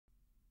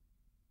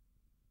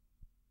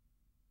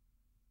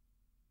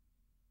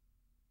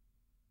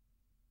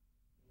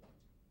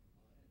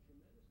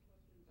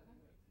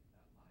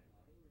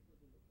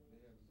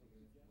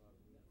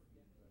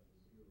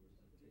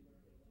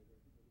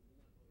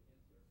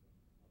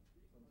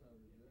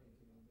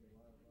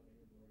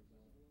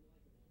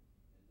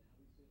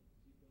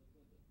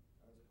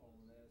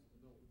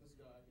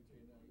I can tell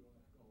you now, you don't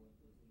have to call that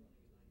person up.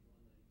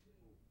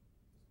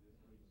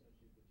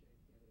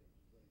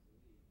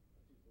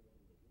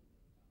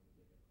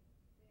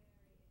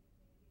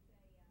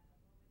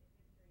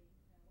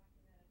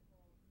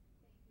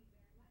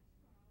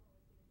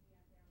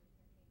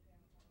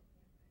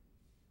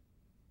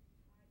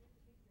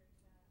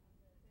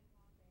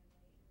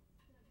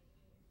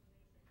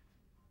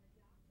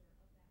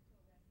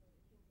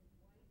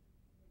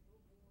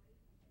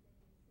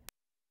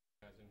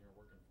 Guys in here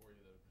working for you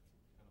that have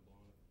kind of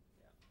blown it.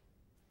 Yeah.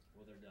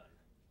 Well, they're done.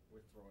 We're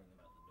throwing them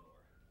out the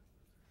door.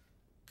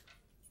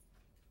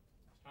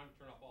 It's time to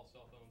turn off all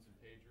cell phones and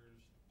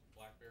pagers,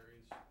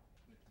 Blackberries.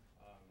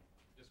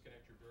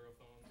 Disconnect your bureau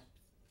phones,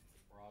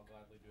 or I'll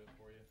gladly do it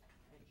for you.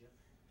 Hey, Jim.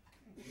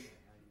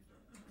 How you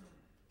doing?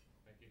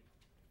 Thank you.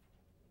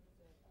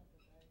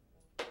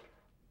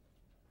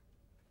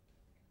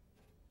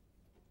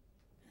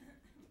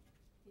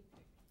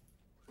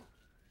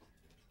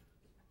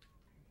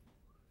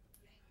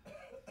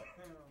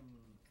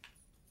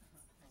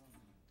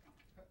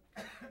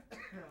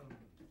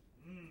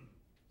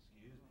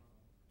 Excuse me.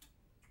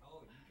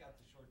 Oh, you got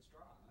the short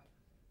straw, huh?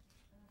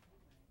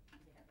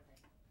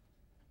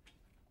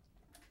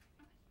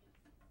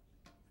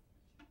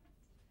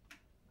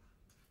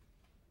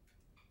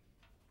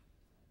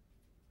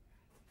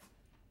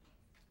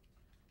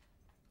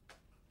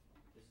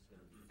 This is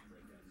going to be his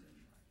breakout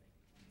session, I think.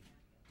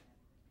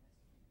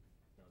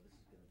 No, this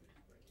is going to be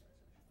his breakout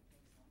session.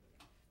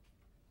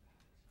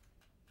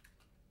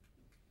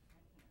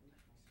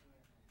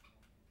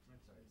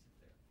 That's all right, sit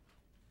there.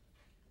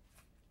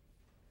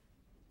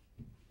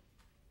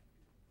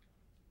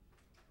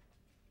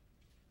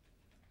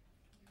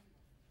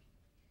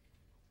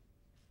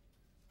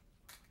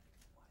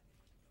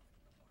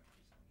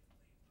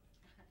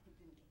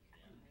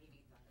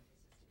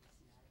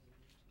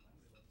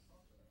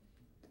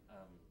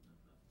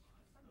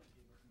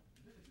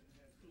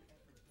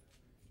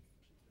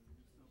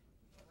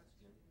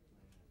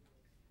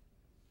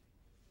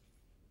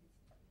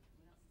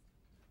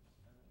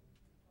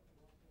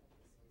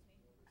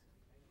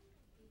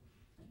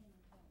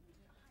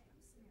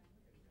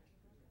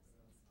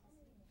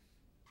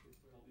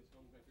 All these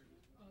homemakers.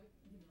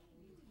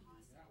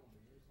 That one,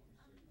 here's one.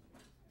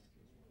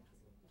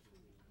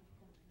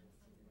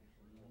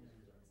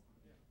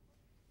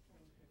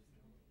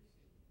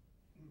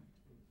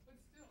 But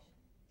still.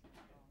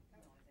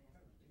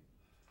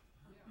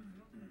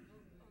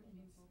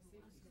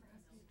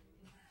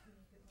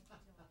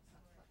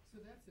 So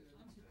that's it. Are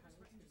the two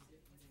pilots going to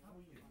get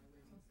violating?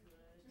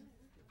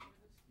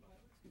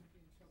 Pilots going to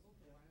be in trouble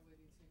for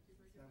violating safety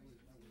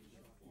regulations?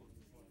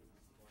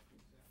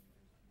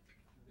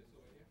 This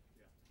way, yeah?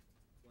 Yeah.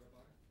 What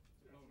about it?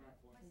 No, not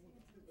one. I'm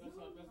just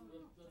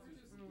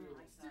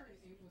staring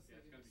aimlessly Yeah,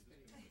 it's into gotta be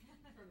space, this way.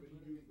 trying to But you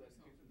motivate use that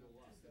myself kitchen enough a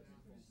lot.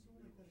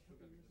 to sit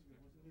down.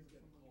 He's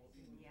got a call.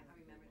 Yeah, I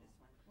remember this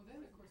one. Well, then,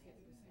 of course, they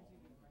did the same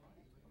thing with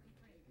Robbie, but and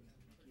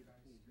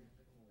then the guy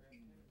stranded in Brad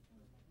Pitt.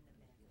 In the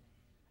back,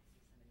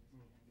 I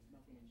see somebody.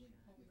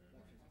 Holy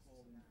crap, I asked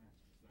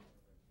something.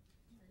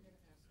 Are you going to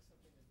ask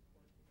something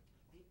important?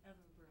 The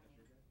ever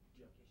burning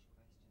Turkish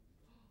question.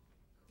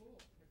 Cool.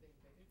 Have they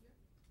invaded yet?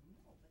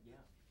 No, but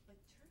Yeah. but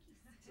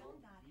Turkey's still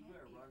not You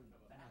better happy. run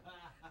back.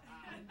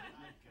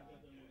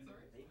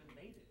 Sorry? They've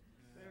invaded.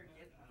 You better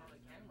get in front of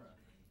the camera.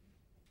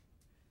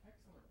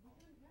 Excellent. What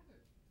do they have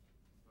it?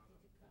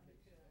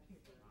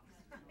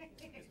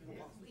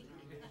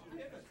 It's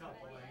been a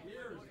couple of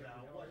years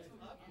now, what's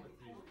up with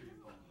these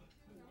people?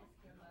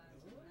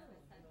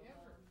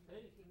 Ever.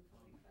 Hey.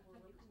 We're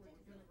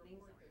going to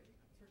report that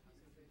Turkey's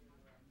invaded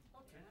Iraq.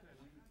 Okay.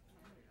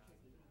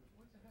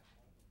 What the heck?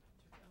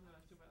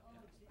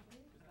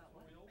 About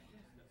what?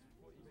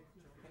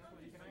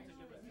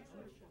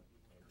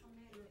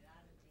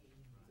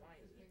 Why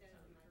is it? Things are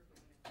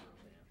improving. Things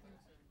are improving.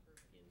 In such a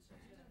briefings,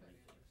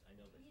 I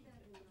know that he can.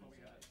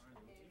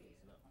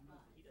 No,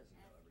 he doesn't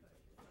know everybody.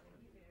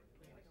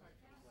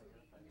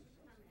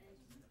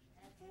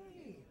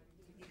 Hey,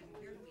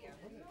 here we are.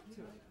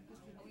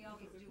 We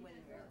always do when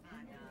we're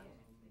on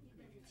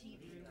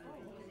TV,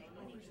 when they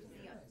don't even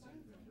see us.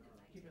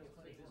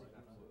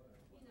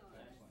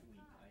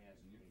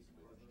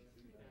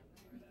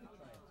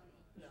 Last week, I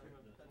asked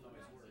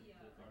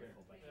him,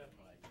 article by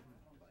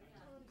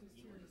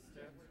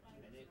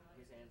and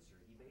his answer,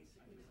 he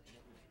basically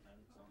said, and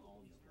it's on all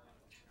these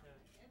blogs.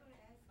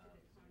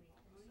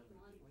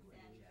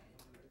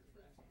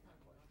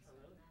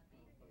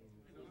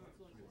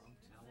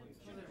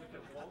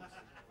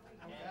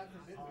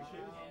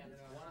 And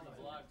one of the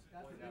blogs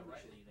pointed out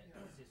rightly that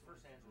his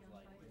first answer was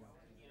like, I think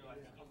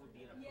it would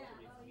be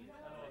inappropriate for me to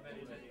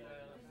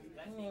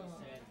that being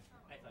said,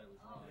 I thought it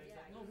was wrong.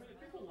 No, really,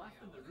 people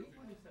laughed in the room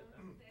when he said that.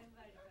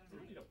 Do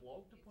we need a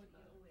blog to point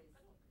that out?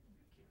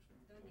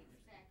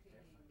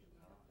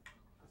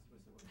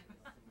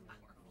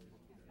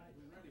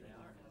 They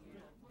are.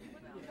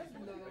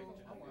 Hello,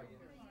 how are you?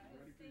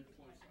 Ready for your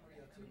flight?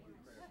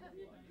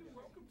 You're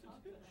welcome to the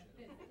pitch.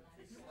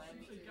 They slammed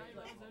me The guy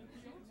that was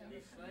NPR.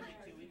 They slammed me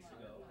 2 weeks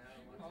ago. Now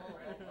I want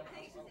to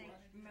I used to say,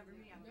 remember remember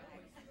me, I'm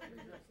back.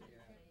 Anything else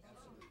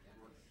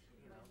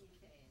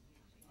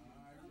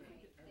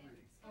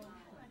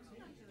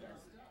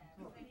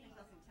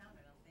in town,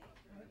 I don't think,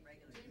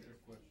 regular,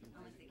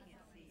 unless they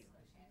can't see you.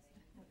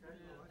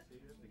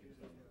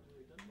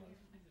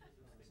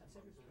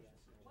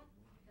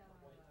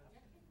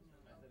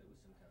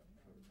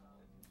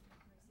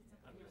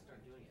 I'm gonna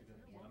start doing it.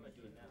 I'm gonna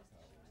do it now.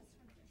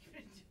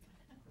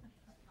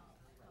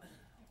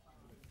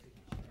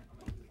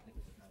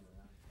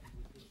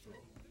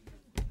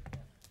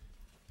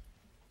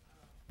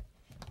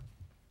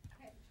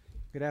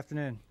 Good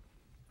afternoon.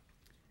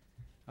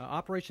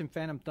 Operation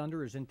Phantom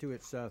Thunder is into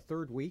its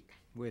third week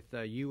with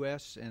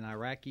U.S. and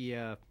Iraqi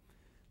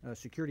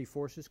security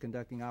forces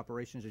conducting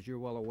operations, as you're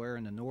well aware,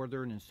 in the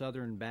northern and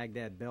southern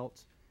Baghdad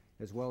belts,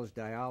 as well as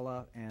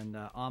Diyala and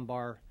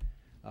Anbar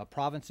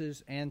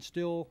provinces, and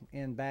still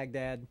in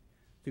Baghdad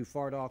through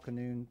Fard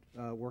al-Qanun,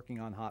 working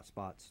on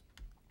hotspots.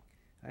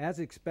 As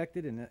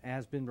expected and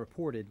has been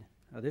reported,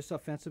 this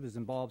offensive has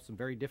involved some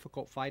very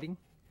difficult fighting.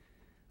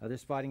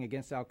 This fighting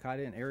against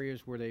al-Qaeda in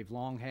areas where they've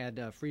long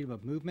had freedom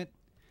of movement,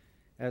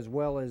 as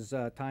well as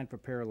time to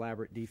prepare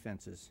elaborate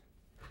defenses.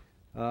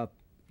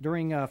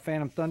 During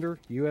Phantom Thunder,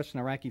 U.S. and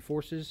Iraqi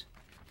forces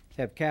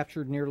have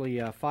captured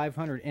nearly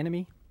 500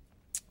 enemy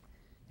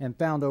and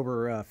found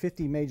over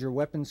 50 major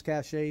weapons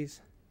caches.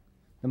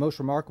 The most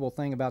remarkable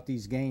thing about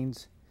these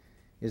gains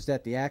is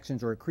that the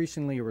actions are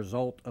increasingly a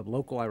result of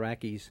local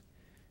Iraqis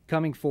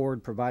coming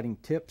forward, providing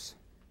tips,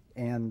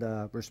 and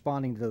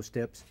responding to those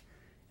tips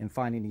and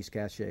finding these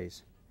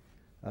caches.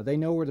 They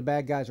know where the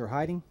bad guys are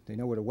hiding, they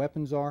know where the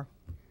weapons are,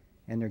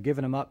 and they're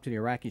giving them up to the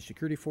Iraqi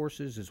security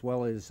forces, as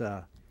well as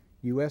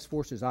U.S.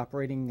 forces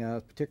operating,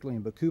 particularly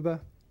in Bakuba,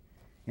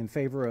 in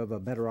favor of a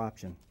better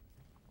option.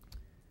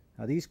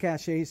 These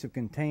caches have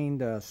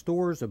contained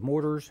stores of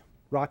mortars,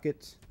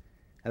 rockets,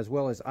 as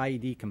well as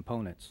IED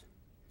components.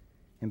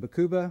 In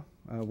Bakuba,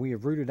 we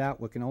have rooted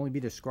out what can only be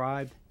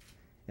described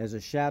as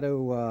a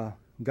shadow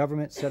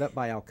government set up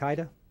by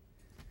al-Qaeda.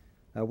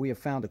 We have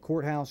found a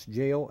courthouse,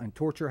 jail, and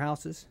torture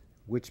houses,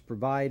 which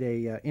provide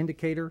a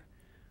indicator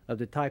of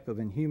the type of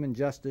inhuman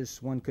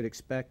justice one could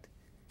expect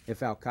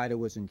if al-Qaeda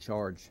was in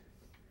charge.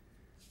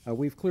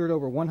 We've cleared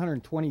over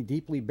 120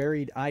 deeply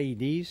buried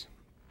IEDs,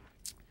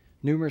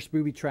 numerous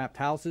booby-trapped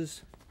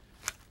houses,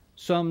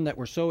 some that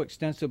were so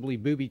extensively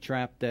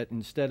booby-trapped that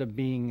instead of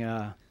being,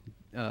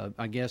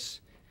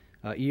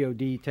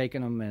 EOD,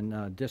 taking them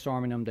and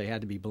disarming them, they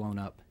had to be blown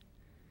up.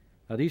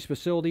 These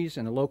facilities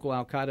and the local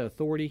al-Qaeda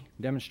authority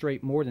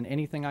demonstrate more than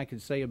anything I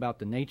could say about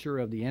the nature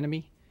of the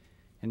enemy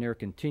and their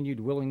continued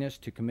willingness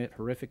to commit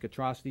horrific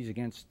atrocities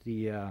against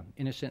the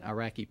innocent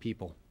Iraqi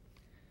people.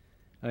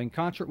 In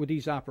concert with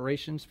these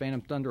operations,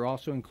 Phantom Thunder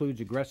also includes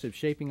aggressive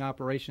shaping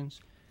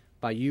operations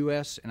by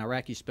U.S. and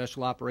Iraqi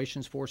Special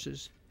Operations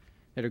Forces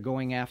that are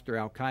going after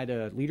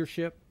al-Qaeda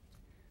leadership,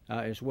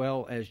 as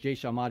well as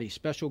Jaish al-Mahdi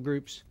special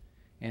groups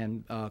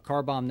and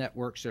car bomb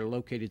networks that are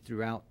located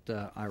throughout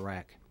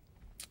Iraq.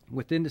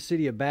 Within the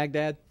city of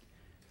Baghdad,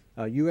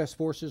 U.S.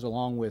 forces,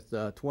 along with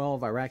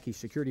 12 Iraqi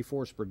security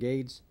force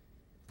brigades,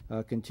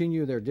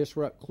 continue their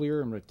disrupt,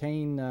 clear, and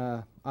retain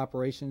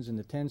operations in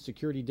the 10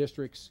 security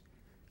districts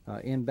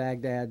in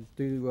Baghdad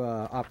through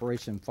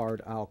Operation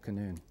Fard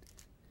al-Qanun.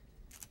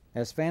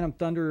 As Phantom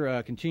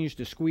Thunder continues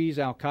to squeeze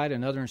al-Qaeda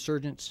and other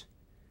insurgents,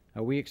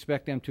 we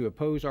expect them to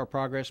oppose our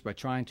progress by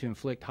trying to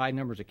inflict high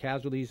numbers of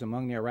casualties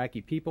among the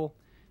Iraqi people,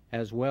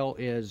 as well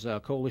as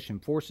coalition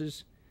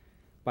forces,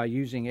 by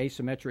using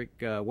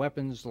asymmetric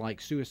weapons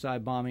like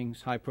suicide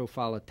bombings,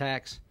 high-profile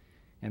attacks,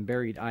 and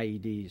buried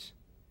IEDs.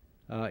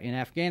 In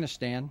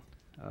Afghanistan,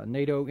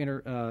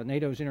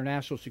 NATO's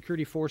international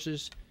security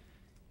forces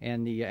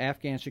and the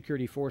Afghan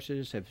security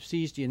forces have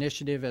seized the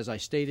initiative, as I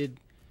stated,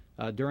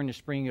 during the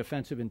spring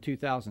offensive in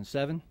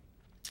 2007.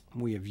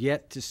 We have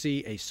yet to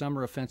see a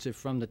summer offensive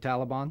from the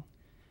Taliban.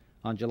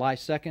 On July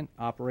 2nd,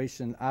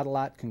 Operation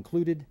Adalat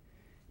concluded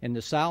in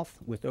the south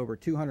with over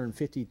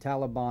 250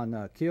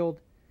 Taliban killed,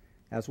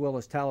 as well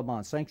as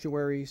Taliban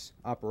sanctuaries,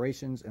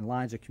 operations, and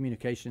lines of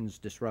communications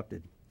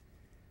disrupted.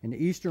 In the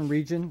eastern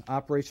region,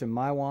 Operation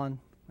Maiwan,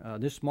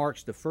 this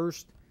marks the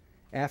first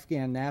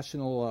Afghan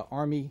National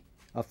Army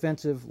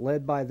offensive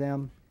led by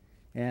them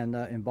and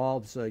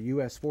involves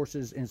U.S.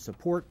 forces in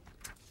support.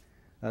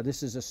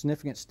 This is a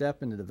significant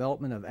step in the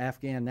development of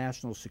Afghan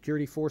national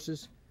security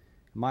forces.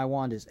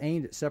 Maiwan is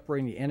aimed at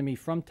separating the enemy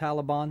from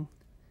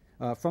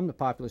the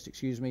populace,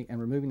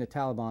 and removing the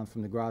Taliban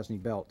from the Ghazni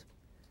belt.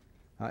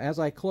 As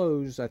I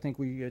close, I think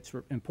it's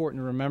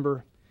important to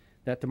remember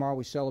that tomorrow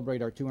we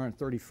celebrate our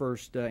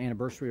 231st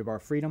anniversary of our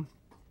freedom.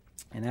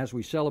 And as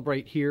we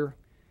celebrate here,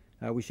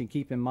 we should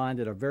keep in mind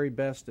that our very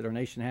best that our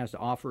nation has to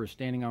offer is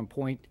standing on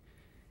point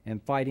and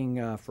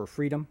fighting for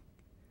freedom.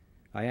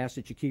 I ask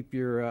that you keep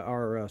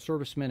our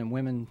servicemen and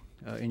women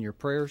in your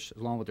prayers,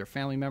 along with their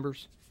family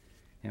members.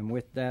 And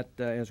with that,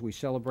 as we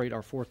celebrate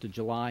our 4th of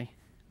July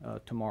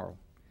tomorrow.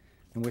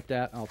 And with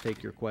that, I'll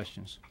take your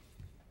questions.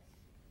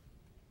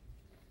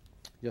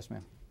 Yes,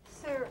 ma'am.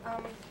 Sir,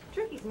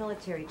 Turkey's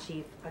military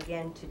chief,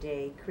 again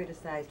today,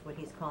 criticized what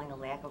he's calling a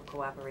lack of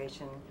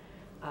cooperation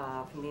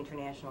from the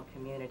international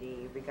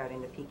community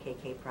regarding the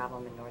PKK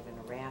problem in northern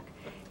Iraq.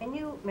 And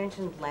you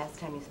mentioned last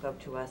time you spoke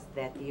to us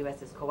that the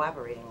U.S. is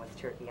cooperating with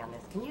Turkey on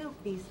this. Can you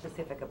be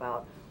specific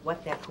about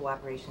what that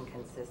cooperation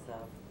consists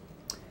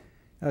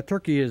of?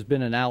 Turkey has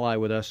been an ally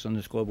with us on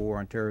this global war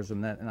on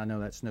terrorism, and I know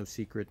that's no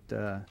secret.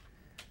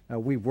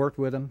 We've worked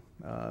with them.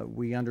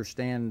 We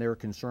understand their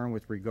concern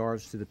with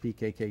regards to the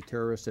PKK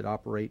terrorists that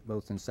operate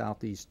both in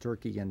southeast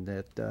Turkey and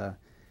that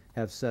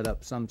have set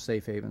up some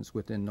safe havens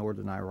within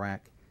northern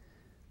Iraq.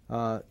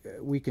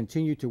 We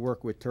continue to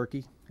work with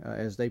Turkey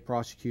as they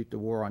prosecute the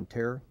war on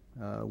terror.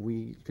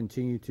 We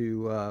continue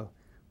to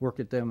work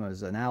with them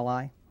as an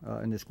ally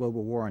in this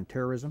global war on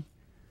terrorism.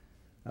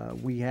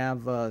 We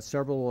have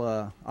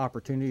several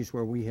opportunities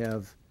where we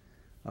have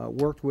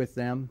worked with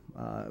them,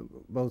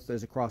 both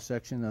as a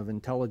cross-section of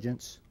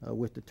intelligence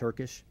with the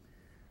Turkish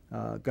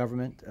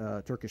government,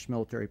 Turkish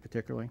military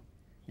particularly,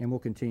 and we'll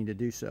continue to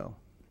do so.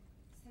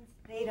 Since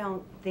they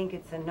don't think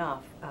it's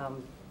enough,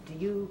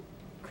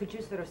 could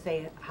you sort of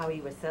say how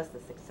you assess the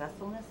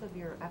successfulness of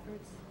your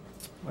efforts?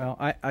 Well,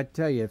 I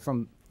tell you,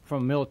 from a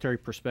military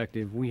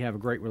perspective, we have a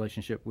great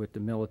relationship with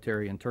the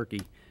military in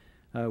Turkey.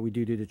 We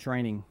do the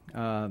training.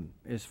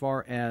 As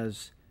far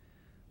as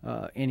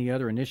any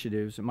other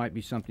initiatives, it might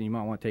be something you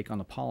might want to take on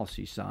the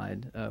policy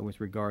side with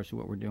regards to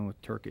what we're doing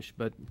with Turkish.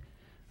 But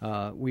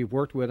we've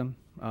worked with them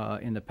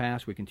in the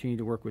past. We continue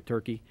to work with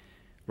Turkey.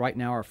 Right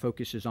now our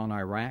focus is on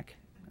Iraq.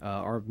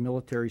 Our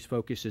military's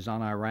focus is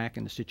on Iraq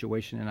and the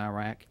situation in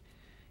Iraq.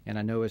 And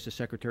I know, as the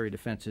Secretary of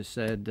Defense has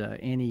said,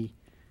 any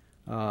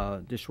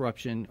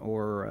disruption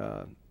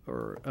or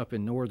up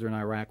in northern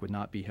Iraq would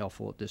not be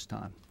helpful at this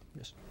time.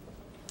 Yes.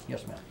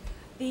 Yes, ma'am.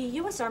 The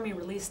U.S. Army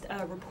released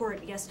a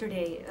report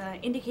yesterday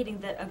indicating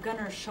that a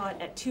gunner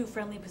shot at 2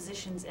 friendly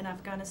positions in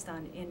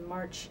Afghanistan in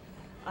March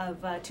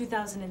of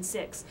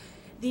 2006.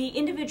 The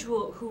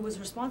individual who was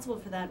responsible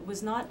for that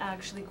was not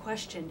actually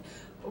questioned.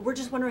 We're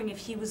just wondering if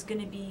he was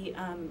going to be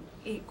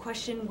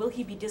questioned. Will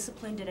he be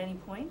disciplined at any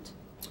point?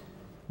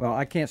 Well,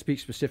 I can't speak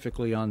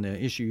specifically on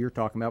the issue you're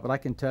talking about, but I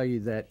can tell you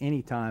that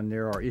anytime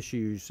there are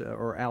issues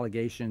or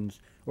allegations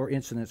or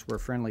incidents where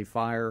friendly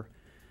fire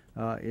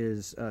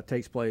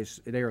takes place,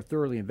 they are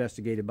thoroughly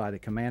investigated by the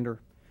commander.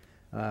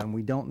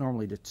 We don't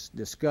normally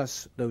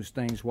discuss those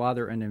things while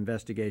they're in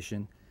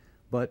investigation,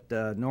 but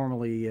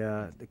normally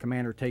the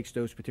commander takes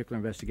those particular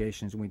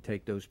investigations, and we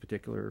take those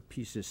particular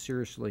pieces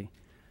seriously,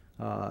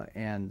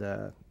 and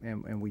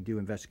we do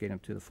investigate them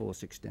to the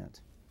fullest extent.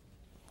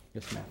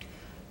 Yes, ma'am.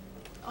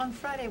 On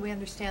Friday, we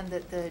understand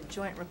that the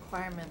Joint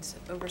Requirements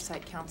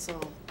Oversight Council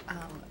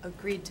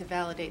agreed to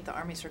validate the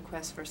Army's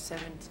request for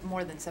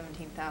more than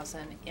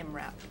 17,000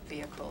 MRAP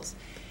vehicles.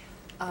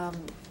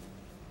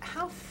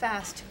 How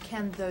fast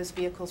can those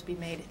vehicles be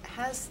made?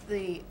 Has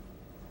the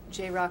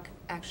JROC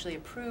actually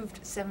approved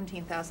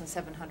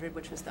 17,700,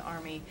 which was the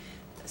Army's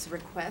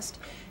request?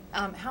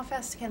 How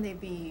fast can they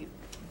be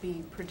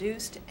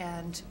produced,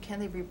 and can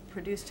they be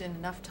produced in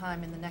enough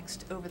time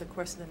over the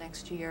course of the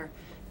next year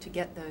to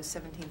get those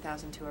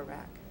 17,000 to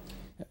Iraq?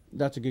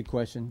 That's a good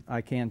question. I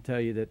can tell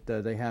you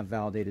that they have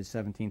validated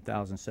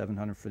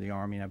 17,700 for the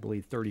Army, and I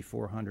believe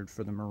 3,400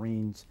 for the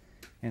Marines,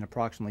 and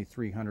approximately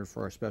 300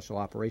 for our Special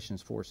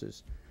Operations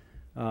Forces.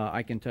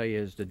 I can tell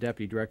you, as the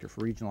Deputy Director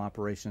for Regional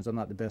Operations, I'm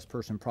not the best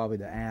person probably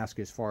to ask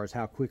as far as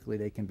how quickly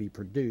they can be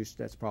produced.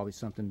 That's probably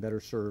something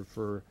better served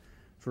for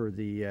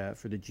the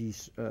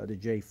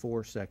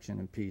J4 section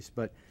and piece.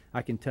 But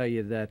I can tell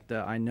you that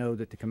I know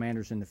that the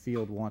commanders in the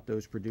field want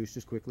those produced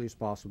as quickly as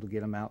possible to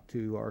get them out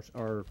to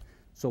our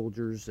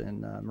soldiers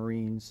and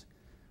Marines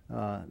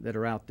that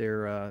are out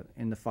there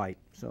in the fight.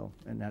 So,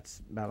 and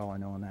that's about all I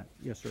know on that.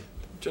 Yes, sir.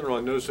 General,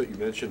 I noticed that you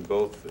mentioned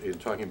both in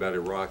talking about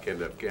Iraq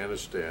and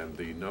Afghanistan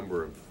the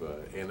number of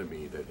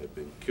enemy that have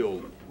been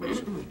killed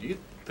recently. Do you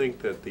think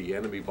that the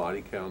enemy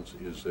body counts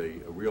is a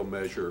real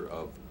measure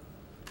of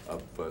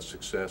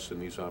success in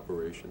these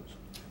operations?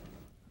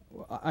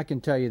 Well, I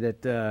can tell you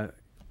that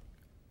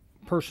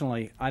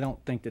personally, I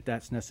don't think that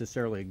that's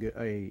necessarily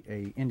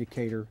a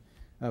indicator,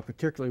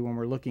 particularly when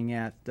we're looking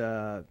at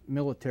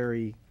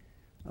military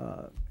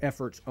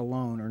efforts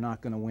alone are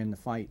not going to win the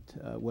fight,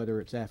 whether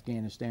it's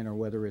Afghanistan or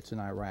whether it's in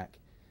Iraq.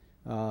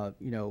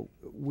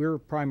 We're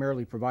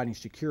primarily providing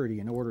security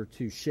in order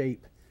to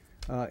shape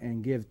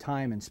and give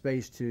time and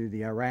space to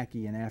the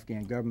Iraqi and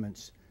Afghan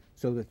governments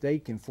so that they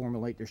can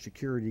formulate their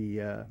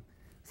security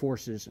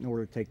forces in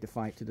order to take the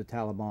fight to the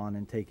Taliban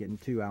and take it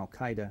into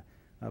Al-Qaeda,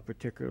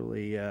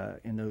 particularly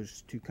in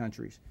those two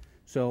countries.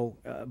 So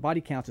body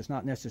counts is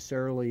not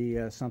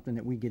necessarily something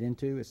that we get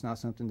into. It's not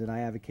something that I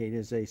advocate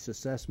as a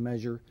success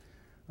measure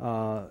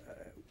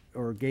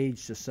or gauge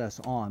success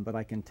on, but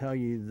I can tell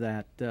you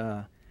that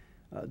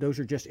those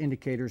are just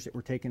indicators that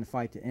we're taking the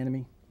fight to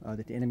enemy,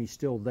 that the enemy's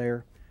still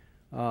there.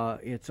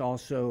 It's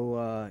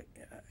also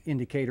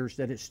indicators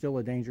that it's still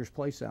a dangerous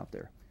place out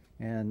there.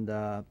 And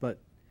but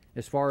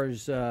as far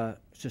as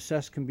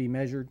success can be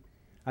measured,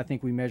 I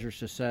think we measure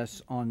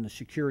success on the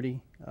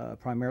security,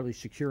 primarily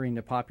securing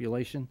the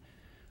population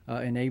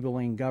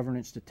enabling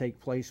governance to take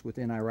place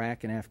within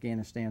Iraq and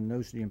Afghanistan.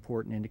 Those are the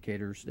important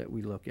indicators that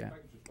we look at. If I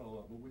could just follow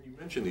up, but when you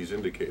mention these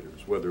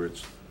indicators, whether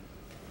it's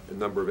the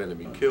number of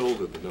enemy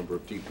killed, or the number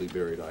of deeply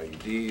buried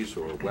IEDs,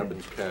 or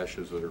weapons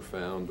caches that are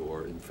found,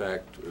 or in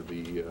fact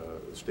the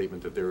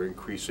statement that there are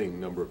increasing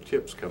number of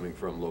tips coming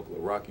from local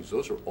Iraqis,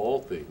 those are all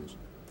things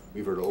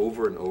we've heard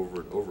over and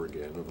over and over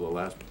again over the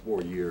last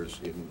 4 years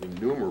in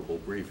innumerable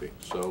briefings.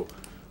 So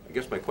I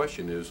guess my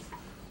question is,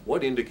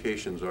 what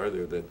indications are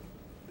there that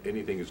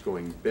anything is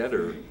going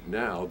better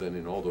now than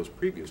in all those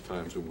previous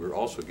times, and we're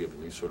also given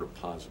these sort of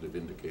positive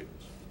indicators?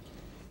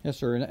 Yes,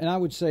 sir. And I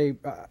would say,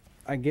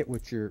 I get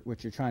what you're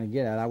trying to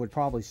get at. I would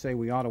probably say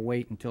we ought to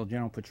wait until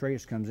General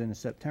Petraeus comes in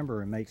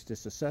September and makes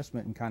this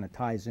assessment and kind of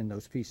ties in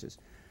those pieces.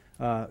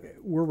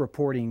 We're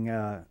reporting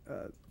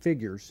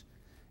figures,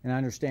 and I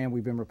understand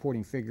we've been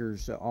reporting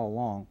figures all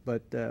along,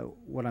 but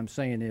what I'm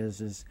saying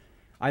is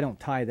I don't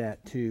tie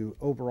that to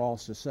overall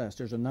success.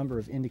 There's a number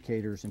of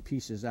indicators and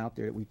pieces out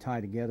there that we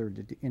tie together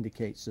to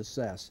indicate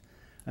success.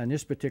 In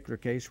this particular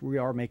case, we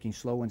are making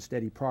slow and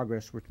steady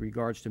progress with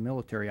regards to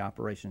military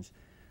operations.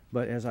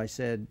 But as I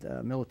said,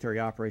 military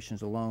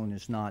operations alone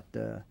is not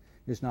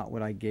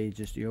what I gauge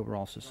as the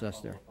overall success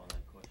there. On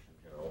that question,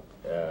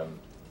 General.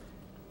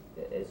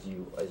 As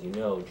you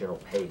know, General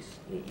Pace,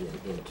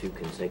 in 2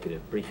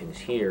 consecutive briefings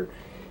here,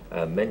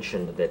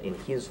 mentioned that in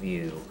his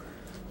view,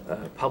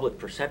 public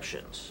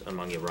perceptions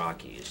among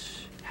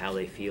Iraqis, how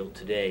they feel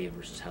today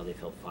versus how they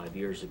felt 5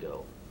 years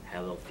ago,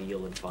 how they'll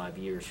feel in 5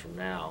 years from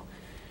now,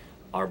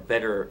 are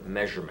better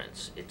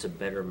measurements. It's a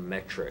better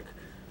metric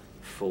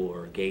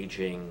for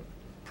gauging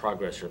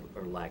progress or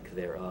lack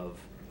thereof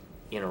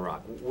in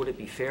Iraq. Would it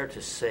be fair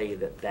to say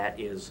that that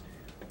is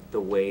the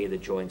way the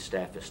Joint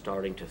Staff is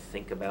starting to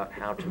think about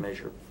how to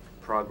measure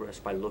progress,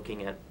 by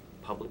looking at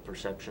public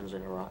perceptions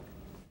in Iraq?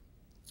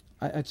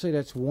 I'd say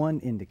that's one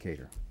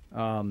indicator.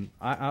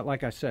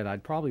 Like I said,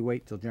 I'd probably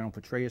wait till General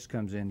Petraeus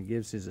comes in and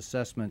gives his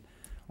assessment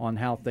on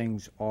how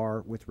things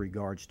are with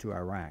regards to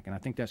Iraq. And I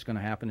think that's going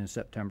to happen in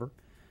September.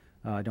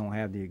 I don't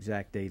have the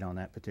exact date on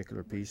that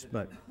particular piece,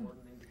 but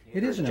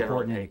it is an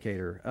important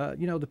indicator.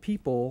 You know, the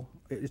people,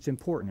 it's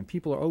important, and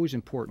people are always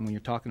important when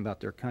you're talking about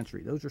their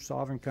country. Those are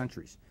sovereign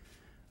countries.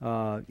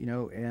 You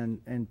know,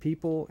 and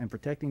people and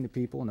protecting the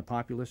people and the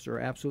populace are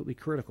absolutely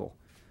critical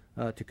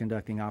to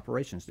conducting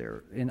operations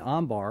there. In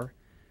Anbar,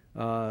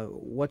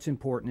 what's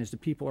important is the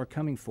people are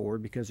coming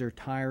forward because they're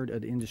tired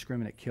of the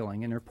indiscriminate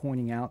killing, and they're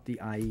pointing out the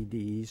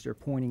IEDs, they're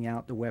pointing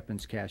out the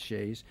weapons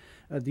caches.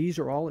 These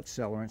are all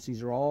accelerants.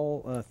 These are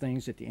all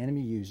things that the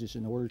enemy uses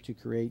in order to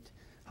create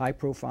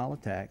high-profile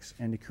attacks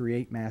and to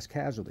create mass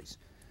casualties.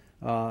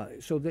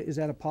 Is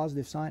that a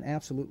positive sign?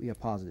 Absolutely a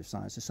positive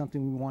sign. Is it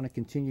something we want to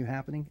continue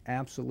happening?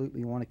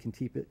 Absolutely want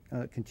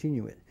to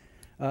continue it.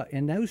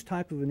 And those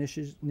type of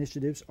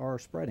initiatives are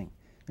spreading.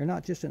 They're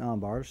not just in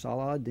Anbar,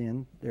 Salah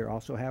ad-Din. They're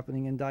also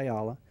happening in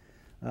Diyala.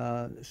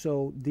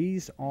 So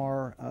these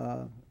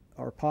are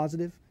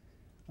positive.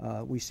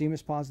 We see them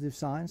as positive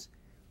signs.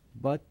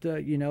 But,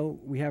 you know,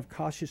 we have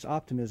cautious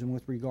optimism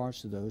with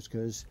regards to those,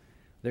 because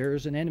there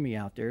is an enemy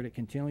out there that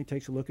continually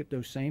takes a look at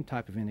those same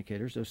type of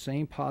indicators, those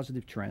same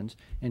positive trends,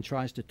 and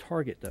tries to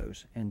target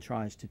those and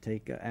tries to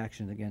take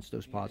action against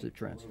those positive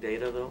trends.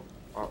 Data, though,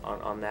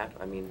 on that?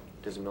 I mean,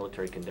 does the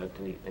military conduct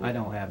any I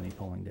don't have any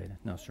polling data.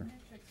 No, sir.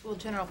 Will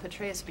General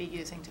Petraeus be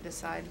using to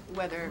decide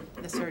whether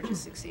the surge is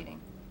succeeding?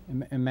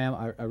 And ma'am,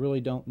 I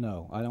really don't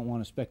know. I don't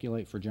want to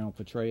speculate for General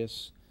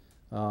Petraeus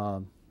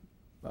on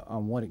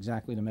what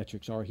exactly the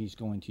metrics are he's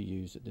going to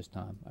use at this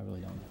time. I really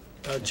don't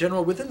know.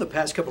 General, within the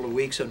past couple of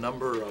weeks, a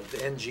number of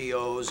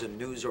NGOs and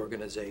news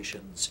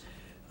organizations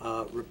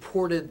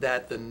reported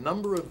that the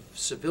number of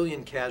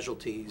civilian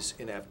casualties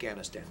in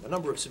Afghanistan, the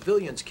number of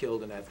civilians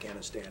killed in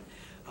Afghanistan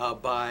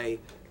by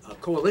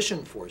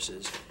coalition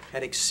forces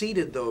had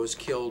exceeded those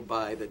killed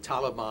by the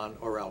Taliban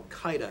or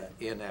Al-Qaeda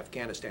in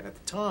Afghanistan. At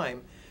the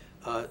time,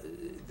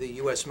 the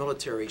U.S.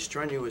 military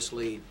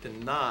strenuously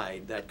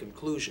denied that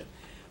conclusion.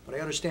 But I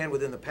understand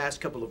within the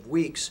past couple of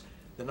weeks,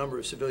 the number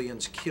of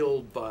civilians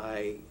killed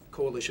by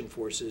coalition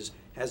forces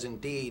has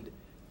indeed,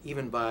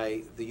 even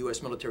by the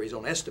U.S. military's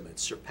own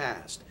estimates,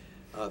 surpassed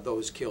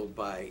those killed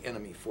by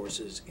enemy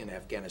forces in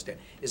Afghanistan.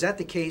 Is that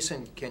the case,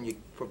 and can you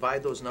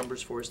provide those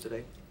numbers for us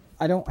today?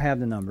 I don't have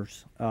the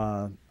numbers.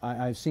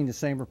 I've seen the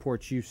same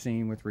reports you've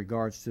seen with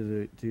regards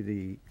to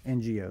the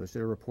NGOs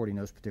that are reporting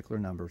those particular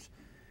numbers.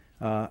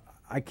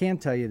 I can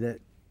tell you that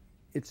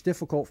it's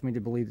difficult for me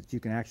to believe that you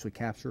can actually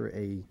capture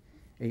a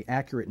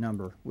accurate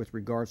number with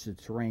regards to the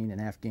terrain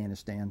in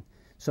Afghanistan,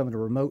 some of the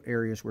remote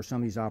areas where some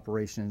of these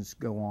operations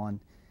go on,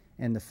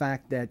 and the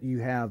fact that you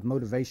have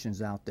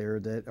motivations out there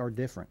that are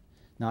different.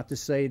 Not to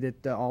say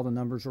that all the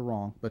numbers are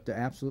wrong, but to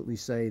absolutely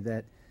say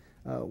that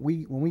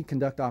when we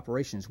conduct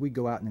operations, we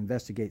go out and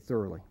investigate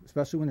thoroughly,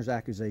 especially when there's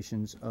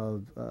accusations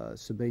of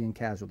civilian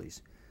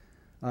casualties.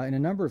 In a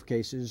number of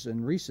cases,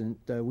 in recent,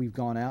 we've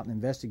gone out and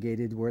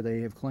investigated where they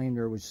have claimed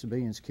there was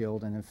civilians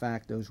killed, and in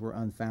fact, those were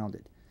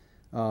unfounded.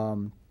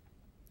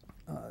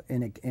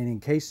 And in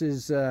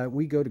cases,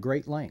 we go to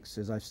great lengths,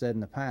 as I've said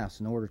in the past,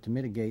 in order to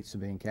mitigate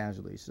civilian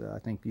casualties. I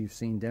think you've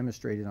seen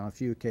demonstrated on a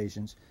few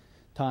occasions,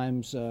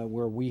 times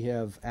where we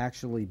have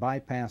actually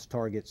bypassed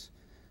targets,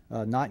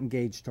 not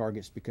engaged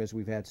targets because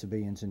we've had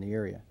civilians in the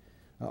area.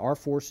 Our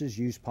forces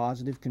use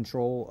positive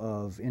control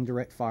of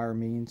indirect fire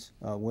means,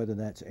 whether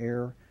that's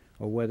air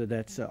or whether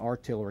that's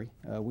artillery.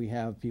 We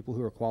have people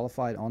who are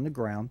qualified on the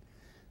ground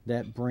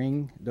that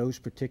bring those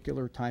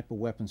particular type of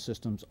weapon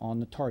systems on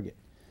the target.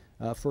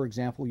 For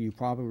example, you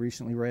probably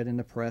recently read in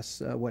the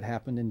press what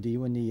happened in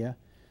Diwania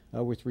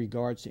with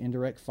regards to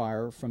indirect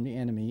fire from the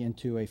enemy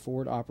into a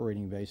forward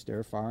operating base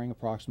there, firing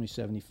approximately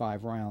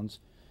 75 rounds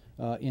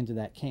into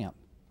that camp.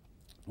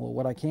 Well,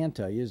 what I can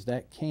tell you is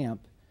that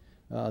camp,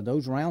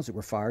 those rounds that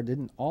were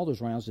fired, all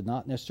those rounds did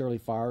not necessarily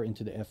fire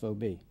into the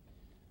FOB.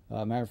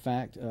 Matter of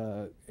fact,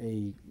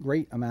 a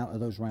great amount of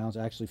those rounds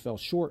actually fell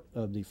short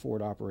of the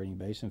forward operating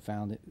base and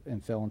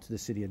fell into the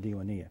city of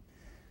Diwania.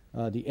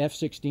 The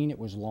F-16 that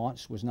was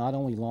launched was not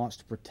only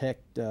launched to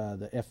protect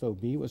the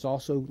FOB, it was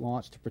also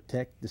launched to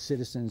protect the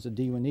citizens of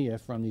Diwania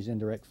from these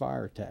indirect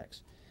fire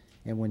attacks.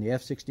 And when the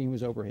F-16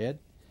 was overhead,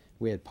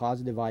 we had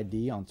positive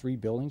ID on 3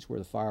 buildings where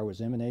the fire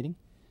was emanating.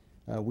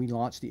 We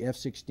launched the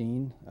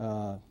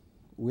F-16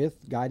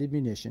 with guided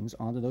munitions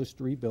onto those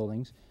 3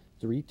 buildings,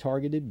 3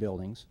 targeted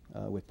buildings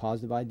with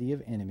positive ID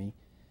of enemy.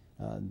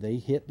 They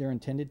hit their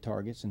intended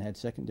targets and had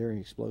secondary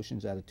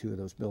explosions out of 2 of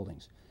those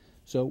buildings.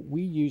 So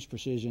we use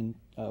precision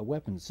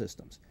weapon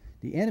systems.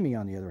 The enemy,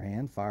 on the other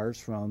hand, fires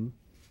from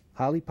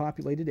highly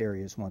populated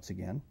areas once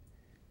again,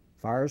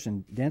 fires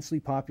in densely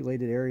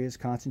populated areas,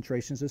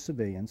 concentrations of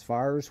civilians,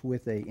 fires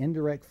with an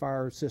indirect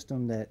fire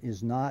system that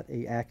is not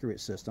an accurate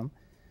system,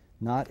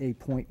 not a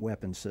point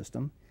weapon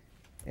system,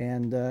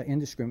 and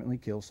indiscriminately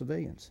kills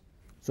civilians.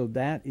 So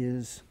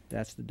that's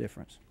the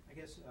difference. I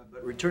guess,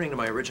 but returning to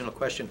my original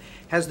question,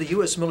 has the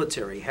U.S.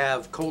 military,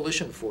 have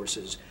coalition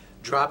forces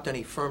dropped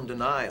any firm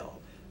denial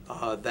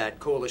that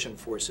coalition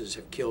forces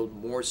have killed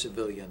more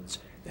civilians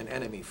than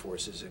enemy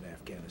forces in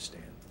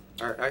Afghanistan?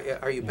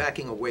 Are you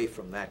backing away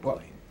from that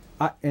claim?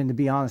 And to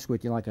be honest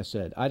with you, like I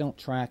said, I don't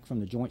track from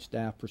the Joint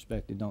Staff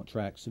perspective, don't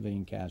track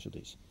civilian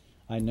casualties.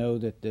 I know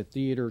that the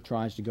theater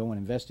tries to go and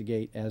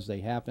investigate as they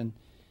happen,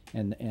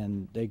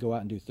 and they go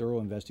out and do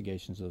thorough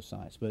investigations of those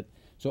sites. But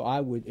so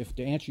I would, if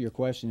to answer your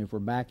question, if we're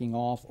backing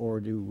off or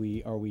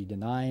are we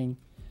denying,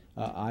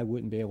 I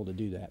wouldn't be able to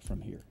do that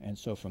from here. And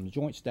so from the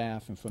Joint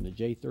Staff and from the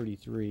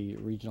J-33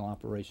 regional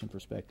operation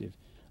perspective,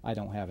 I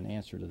don't have an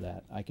answer to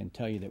that. I can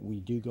tell you that we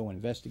do go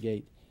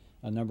investigate.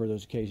 A number of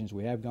those occasions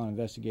we have gone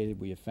investigated,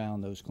 we have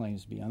found those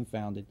claims to be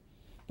unfounded,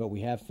 but we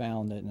have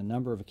found that in a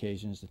number of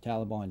occasions the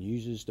Taliban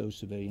uses those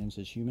civilians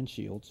as human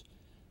shields,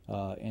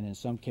 and in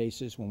some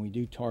cases when we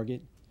do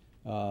target,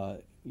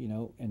 and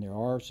there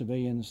are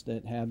civilians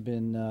that have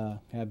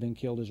been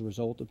killed as a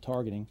result of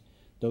targeting,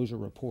 those are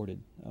reported.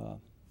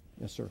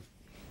 Yes, sir.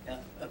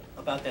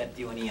 About that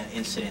Diwania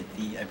incident,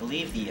 I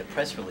believe the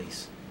press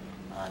release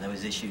that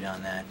was issued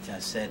on that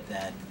said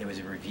that there was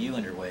a review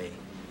underway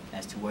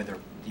as to whether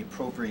the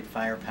appropriate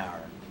firepower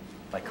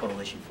by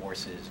coalition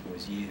forces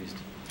was used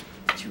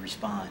to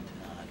respond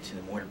to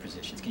the mortar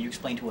positions. Can you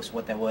explain to us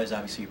what that was?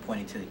 Obviously, you're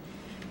pointing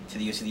to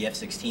the use of the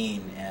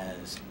F-16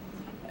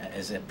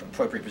 as an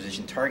appropriate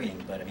position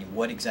targeting, but I mean,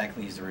 what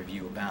exactly is the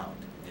review about?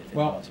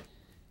 Well,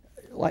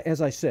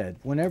 as I said,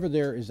 whenever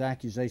there is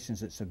accusations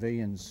that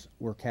civilians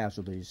were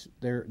casualties,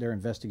 they're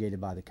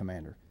investigated by the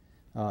commander.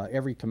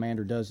 Every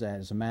commander does that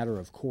as a matter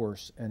of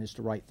course, and it's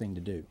the right thing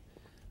to do.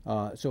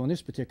 So in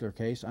this particular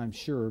case, I'm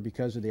sure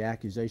because of the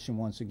accusation,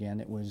 once again,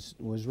 it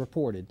was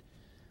reported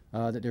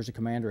that there's a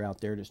commander out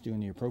there that's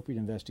doing the appropriate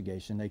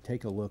investigation. They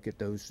take a look at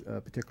those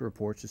particular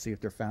reports to see if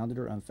they're founded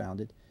or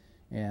unfounded,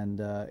 and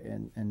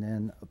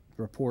then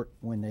report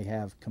when they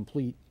have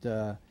complete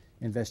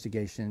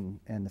investigation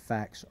and the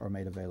facts are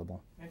made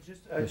available.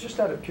 And just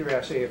out of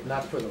curiosity, if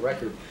not for the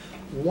record,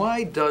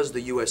 why does the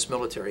U.S.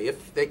 military,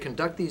 if they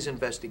conduct these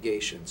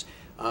investigations,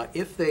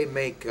 if they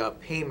make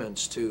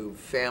payments to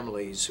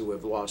families who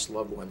have lost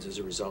loved ones as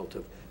a result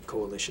of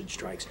coalition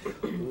strikes,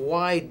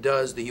 why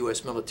does the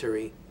U.S.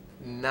 military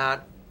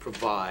not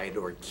provide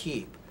or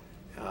keep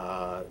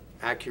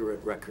accurate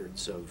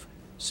records of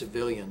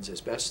civilians, as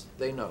best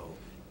they know,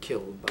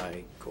 killed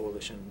by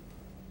coalition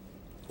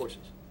forces?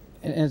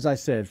 And as I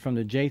said, from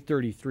the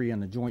J-33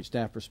 and the Joint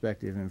Staff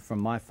perspective, and from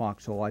my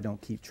foxhole, I don't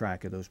keep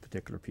track of those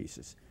particular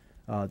pieces.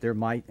 There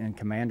might, and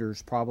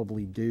commanders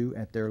probably do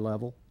at their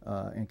level,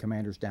 and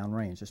commanders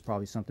downrange. It's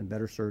probably something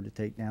better served to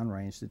take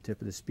downrange, the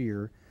tip of the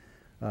spear,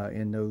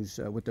 in those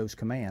with those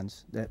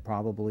commands that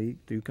probably,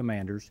 through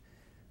commanders,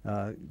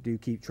 do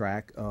keep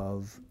track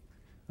of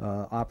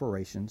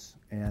operations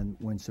and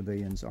when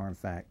civilians are in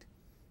fact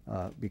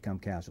become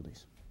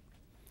casualties.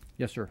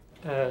 Yes, sir.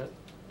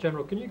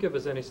 General, can you give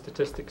us any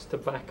statistics to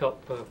back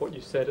up what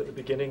you said at the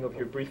beginning of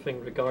your briefing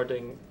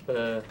regarding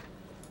the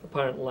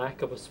apparent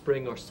lack of a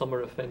spring or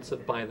summer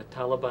offensive by the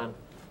Taliban?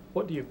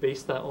 What do you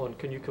base that on?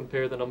 Can you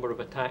compare the number of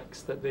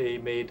attacks that they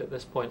made at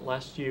this point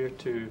last year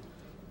to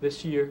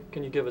this year?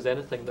 Can you give us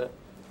anything that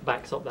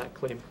backs up that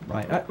claim?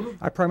 Right.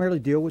 I primarily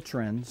deal with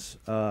trends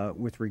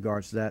with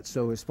regards to that.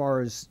 So as far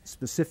as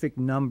specific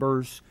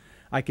numbers,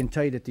 I can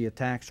tell you that the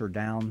attacks are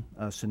down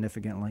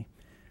significantly.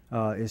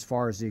 As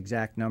far as the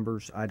exact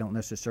numbers, I don't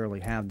necessarily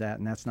have that,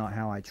 and that's not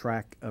how I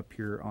track up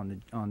here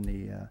on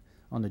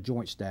the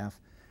Joint Staff.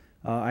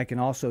 I can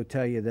also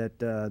tell you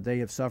that they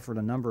have suffered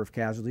a number of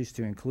casualties,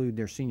 to include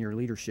their senior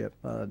leadership.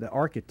 The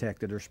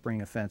architect of their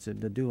spring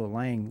offensive, Abdullah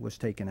Lang, was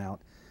taken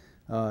out,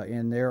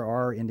 and there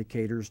are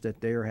indicators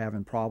that they are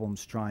having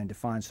problems trying to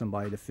find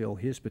somebody to fill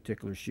his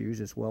particular shoes,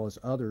 as well as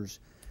others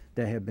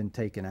that have been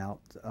taken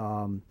out.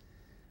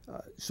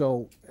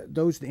 So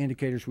those are the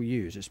indicators we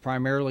use. It's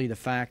primarily the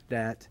fact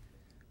that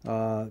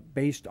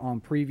based on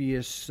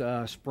previous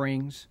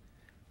springs,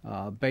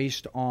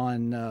 based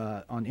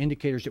on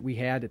indicators that we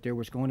had that there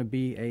was going to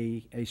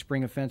be a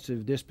spring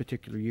offensive this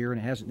particular year, and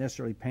it hasn't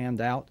necessarily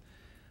panned out,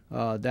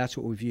 that's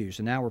what we've used.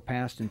 And now we're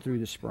passing through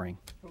the spring.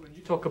 When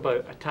you talk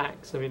about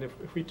attacks, I mean,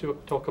 if we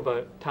talk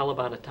about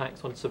Taliban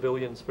attacks on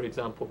civilians, for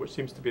example, which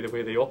seems to be the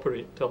way they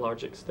operate to a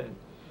large extent,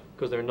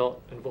 because they're not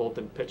involved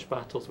in pitched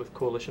battles with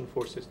coalition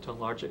forces to a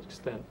large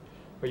extent.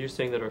 Are you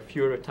saying there are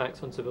fewer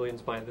attacks on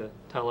civilians by the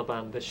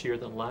Taliban this year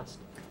than last?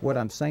 What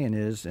I'm saying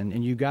is,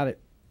 and you got it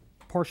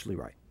partially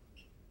right,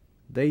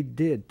 they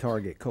did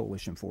target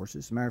coalition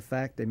forces. As a matter of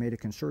fact, they made a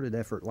concerted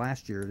effort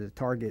last year to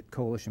target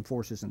coalition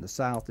forces in the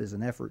South as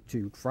an effort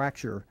to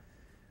fracture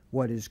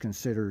what is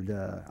considered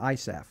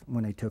ISAF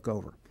when they took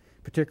over,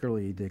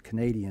 particularly the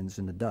Canadians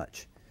and the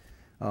Dutch.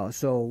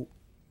 So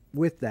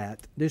with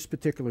that, this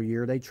particular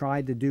year, they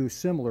tried to do a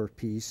similar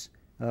piece,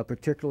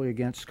 particularly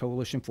against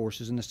coalition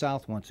forces in the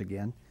South once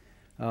again,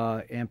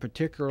 and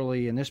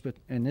particularly in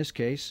this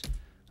case,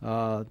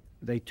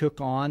 they took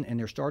on, and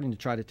they're starting to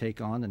try to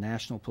take on, the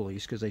national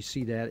police, because they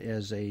see that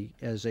as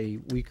a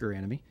weaker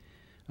enemy.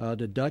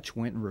 The Dutch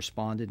went and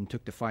responded and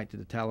took the fight to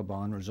the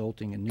Taliban,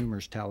 resulting in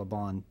numerous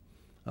Taliban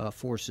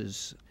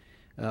forces.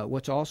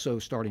 What's also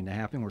starting to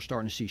happen, we're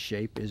starting to see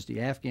shape, is the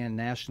Afghan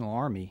National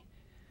Army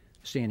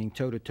standing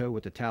toe-to-toe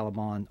with the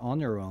Taliban on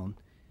their own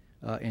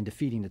and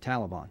defeating the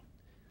Taliban.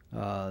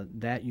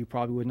 That you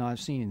probably would not have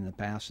seen in the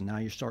past, and now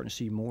you're starting to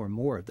see more and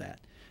more of that.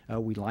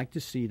 We'd like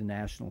to see the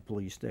national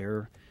police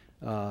there,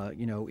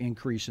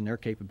 increase in their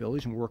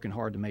capabilities, and we're working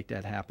hard to make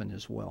that happen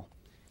as well.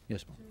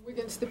 Yes, ma'am.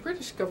 Wiggins, the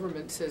British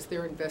government says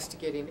they're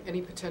investigating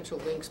any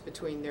potential links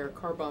between their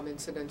car bomb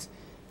incidents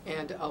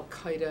and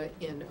al-Qaeda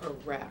in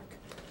Iraq.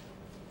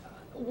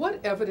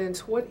 What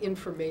evidence, what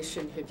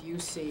information have you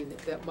seen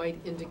that might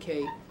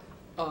indicate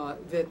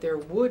that there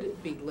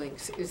would be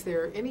links? Is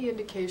there any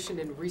indication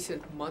in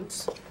recent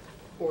months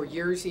or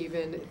years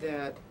even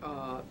that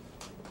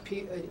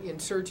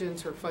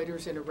insurgents or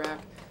fighters in Iraq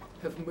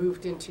have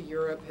moved into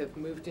Europe, have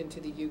moved into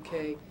the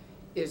UK?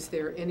 Is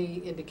there any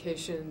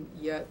indication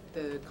yet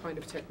the kind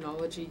of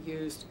technology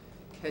used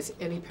has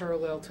any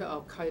parallel to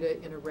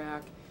al-Qaeda in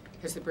Iraq?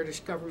 Has the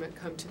British government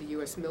come to the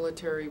US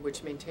military,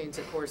 which maintains,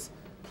 of course,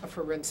 a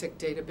forensic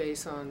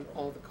database on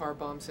all the car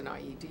bombs and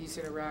IEDs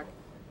in Iraq?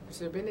 Has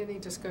there been any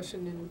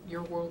discussion in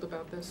your world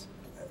about this?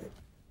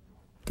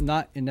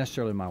 Not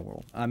necessarily my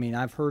world. I mean,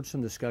 I've heard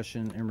some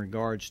discussion in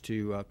regards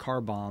to car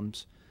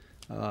bombs.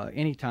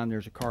 Anytime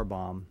there's a car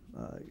bomb,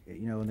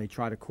 and they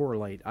try to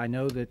correlate. I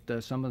know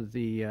that some of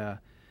the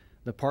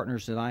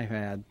partners that I've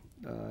had,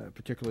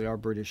 particularly our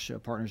British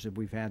partners that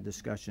we've had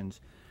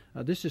discussions,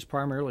 this is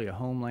primarily a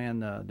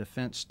homeland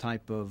defense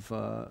type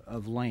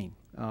of lane.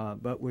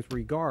 But with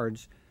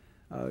regards,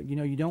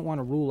 you don't want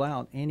to rule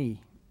out any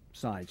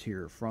sides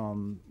here,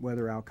 from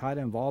whether al-Qaeda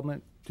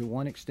involvement to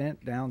one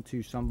extent down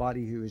to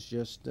somebody who is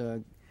just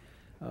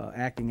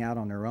acting out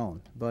on their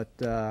own. But,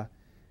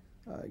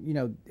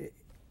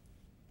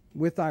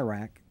 with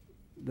Iraq,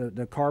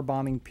 the car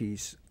bombing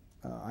piece,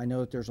 I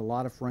know that there's a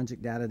lot of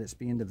forensic data that's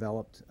being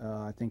developed.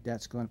 I think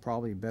that's going to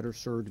probably better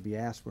serve to be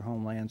asked for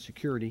Homeland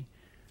Security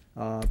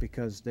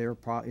because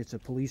it's a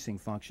policing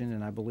function,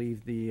 and I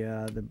believe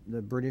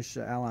the British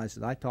allies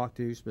that I talked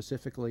to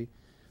specifically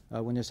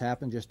when this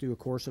happened, just through a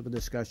course of a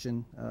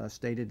discussion,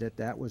 stated that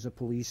that was a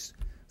police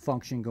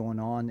function going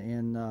on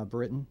in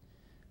Britain,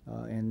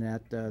 and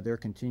that they're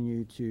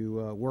continuing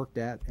to work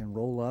that and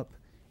roll up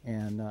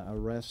and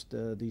arrest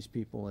these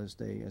people as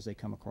they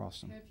come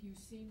across them. Have you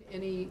seen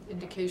any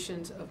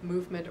indications of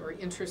movement or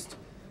interest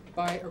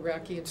by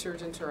Iraqi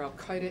insurgents or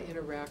al-Qaeda in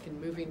Iraq in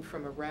moving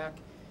from Iraq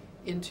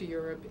into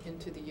Europe,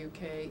 into the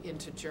UK,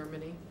 into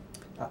Germany?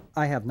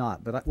 I have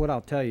not, but what I'll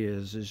tell you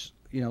is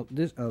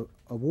this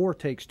a war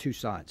takes two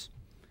sides.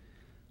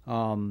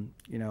 And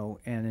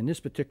in this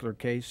particular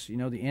case,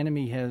 the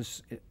enemy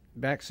has,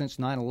 back since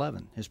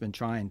 9/11, has been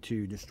trying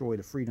to destroy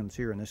the freedoms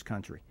here in this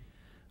country,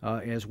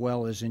 as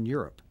well as in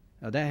Europe.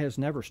 That has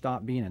never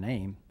stopped being an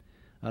aim.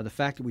 The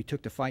fact that we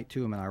took the fight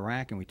to them in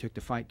Iraq and we took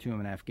the fight to them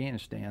in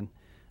Afghanistan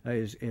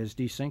is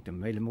desynced them,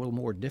 made them a little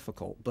more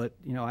difficult. But,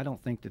 I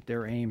don't think that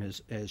their aim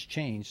has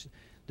changed.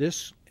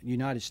 This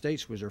United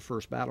States was their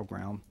first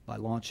battleground by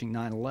launching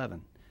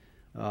 9/11.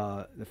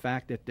 The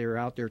fact that they're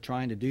out there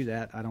trying to do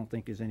that, I don't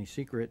think is any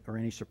secret or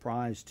any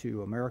surprise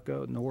to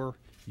America, nor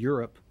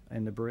Europe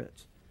and the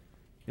Brits.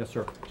 Yes,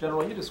 sir.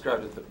 General, you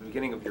described at the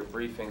beginning of your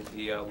briefing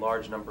the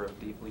large number of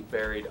deeply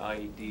buried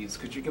IEDs.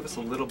 Could you give us a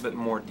little bit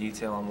more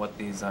detail on what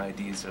these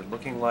IEDs are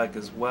looking like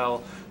as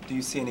well? Do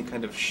you see any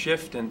kind of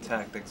shift in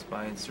tactics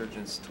by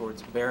insurgents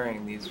towards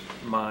burying these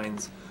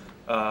mines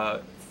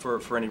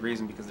for any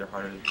reason, because they're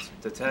harder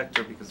to detect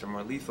or because they're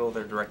more lethal,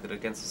 they're directed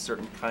against a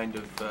certain kind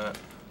of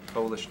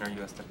coalition or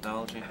U.S.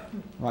 technology?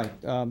 Right.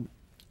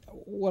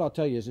 What I'll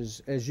tell you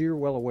is, as you're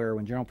well aware,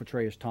 when General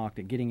Petraeus talked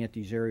at getting at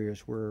these areas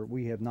where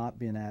we have not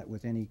been at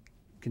with any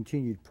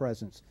continued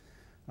presence,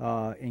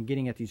 and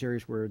getting at these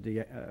areas where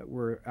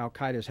where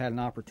Al-Qaeda has had an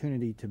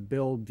opportunity to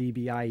build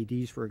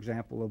VBIEDs, for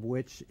example, of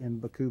which in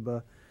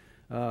Bakuba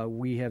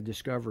we have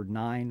discovered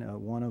 9,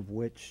 one of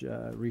which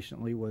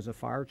recently was a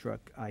fire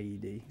truck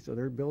IED. So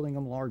they're building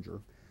them larger.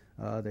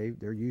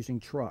 They're using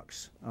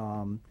trucks.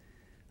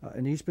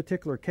 In these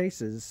particular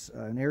cases,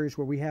 in areas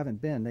where we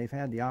haven't been, they've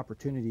had the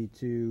opportunity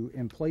to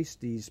emplace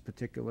these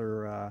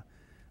particular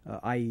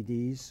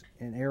IEDs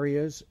in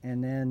areas,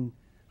 and then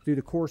through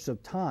the course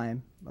of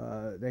time,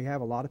 they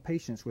have a lot of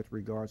patience with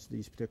regards to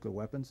these particular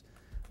weapons.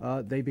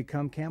 They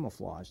become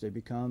camouflaged, they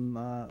become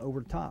over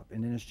the top,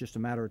 and then it's just a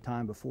matter of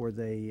time before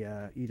they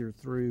either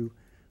through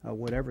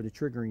whatever the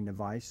triggering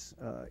device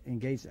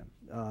engage them.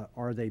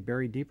 Are they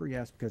buried deeper?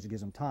 Yes, because it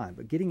gives them time.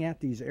 But getting at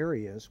these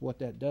areas, what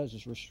that does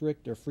is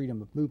restrict their freedom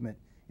of movement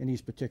in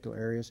these particular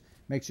areas,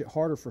 makes it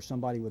harder for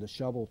somebody with a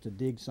shovel to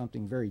dig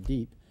something very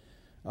deep.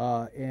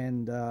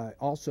 And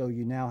also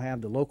you now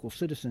have the local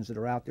citizens that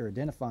are out there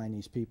identifying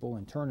these people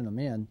and turning them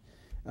in.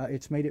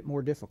 It's made it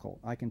more difficult.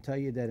 I can tell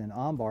you that in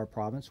Anbar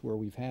province, where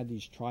we've had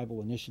these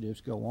tribal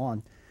initiatives go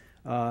on,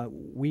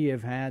 we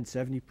have had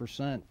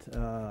 70%,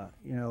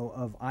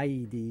 of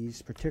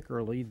IEDs,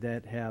 particularly,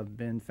 that have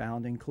been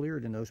found and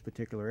cleared in those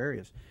particular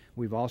areas.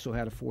 We've also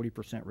had a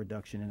 40%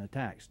 reduction in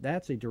attacks.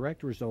 That's a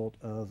direct result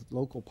of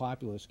local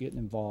populace getting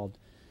involved,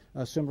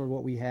 similar to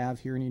what we have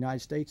here in the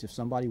United States. If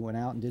somebody went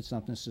out and did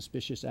something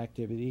suspicious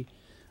activity,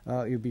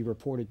 it would be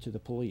reported to the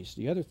police.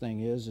 The other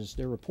thing is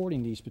they're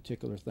reporting these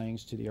particular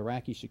things to the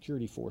Iraqi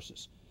security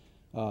forces.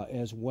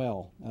 As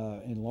well,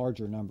 in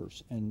larger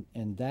numbers, and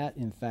that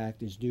in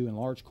fact is due in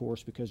large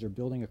course because they're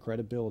building a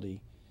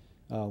credibility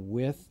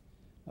with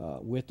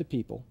the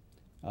people.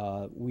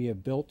 We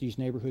have built these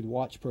neighborhood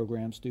watch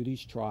programs through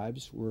these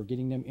tribes. We're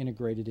getting them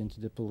integrated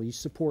into the police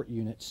support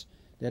units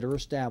that are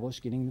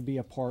established, getting to be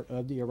a part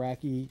of the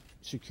Iraqi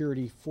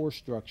security force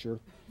structure,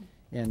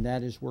 and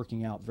that is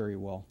working out very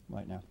well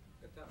right now.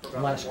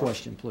 Last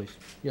question, please.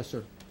 Yes,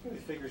 sir. Any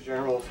figures,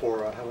 General,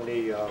 for how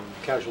many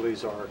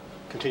casualties are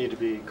continue to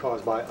be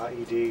caused by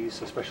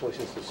IEDs, especially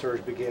since the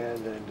surge began,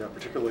 and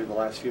particularly the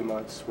last few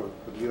months where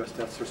the U.S.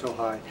 deaths are so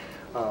high?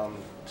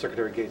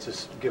 Secretary Gates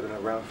has given a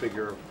round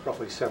figure of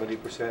roughly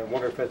 70%. I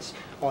wonder if that's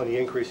on the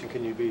increase, and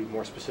can you be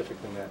more specific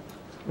than that?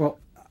 Well,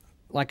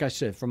 like I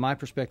said, from my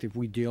perspective,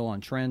 we deal on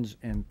trends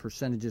and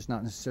percentages,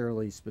 not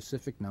necessarily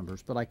specific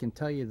numbers, but I can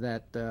tell you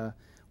that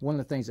one of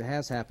the things that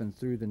has happened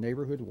through the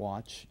Neighborhood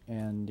Watch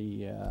and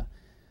the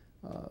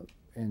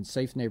and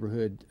Safe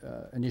Neighborhood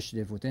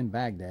initiative within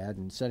Baghdad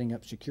and setting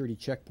up security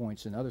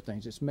checkpoints and other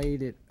things, it's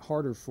made it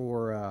harder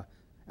for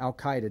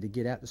Al-Qaeda to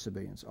get at the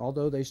civilians,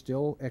 although they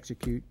still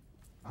execute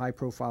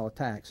high-profile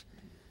attacks.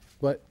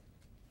 But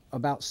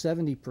about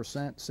 70%,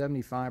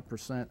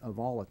 75% of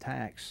all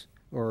attacks,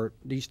 or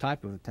these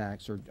type of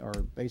attacks, are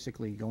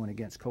basically going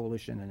against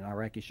coalition and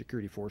Iraqi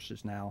security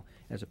forces now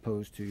as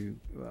opposed to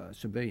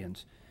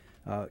civilians.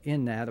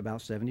 In that,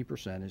 about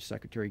 70%, as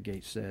Secretary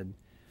Gates said,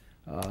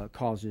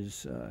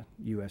 causes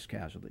U.S.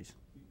 casualties.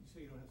 You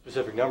say you don't have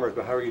specific numbers,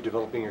 but how are you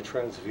developing your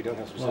trends if you don't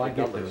have specific numbers?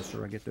 Well, I get those,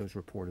 sir. I get those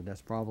reported.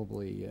 That's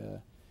probably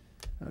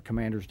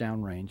commanders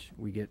downrange.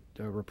 We get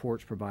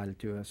reports provided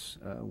to us.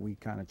 We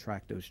kind of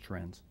track those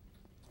trends.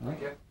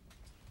 Thank you.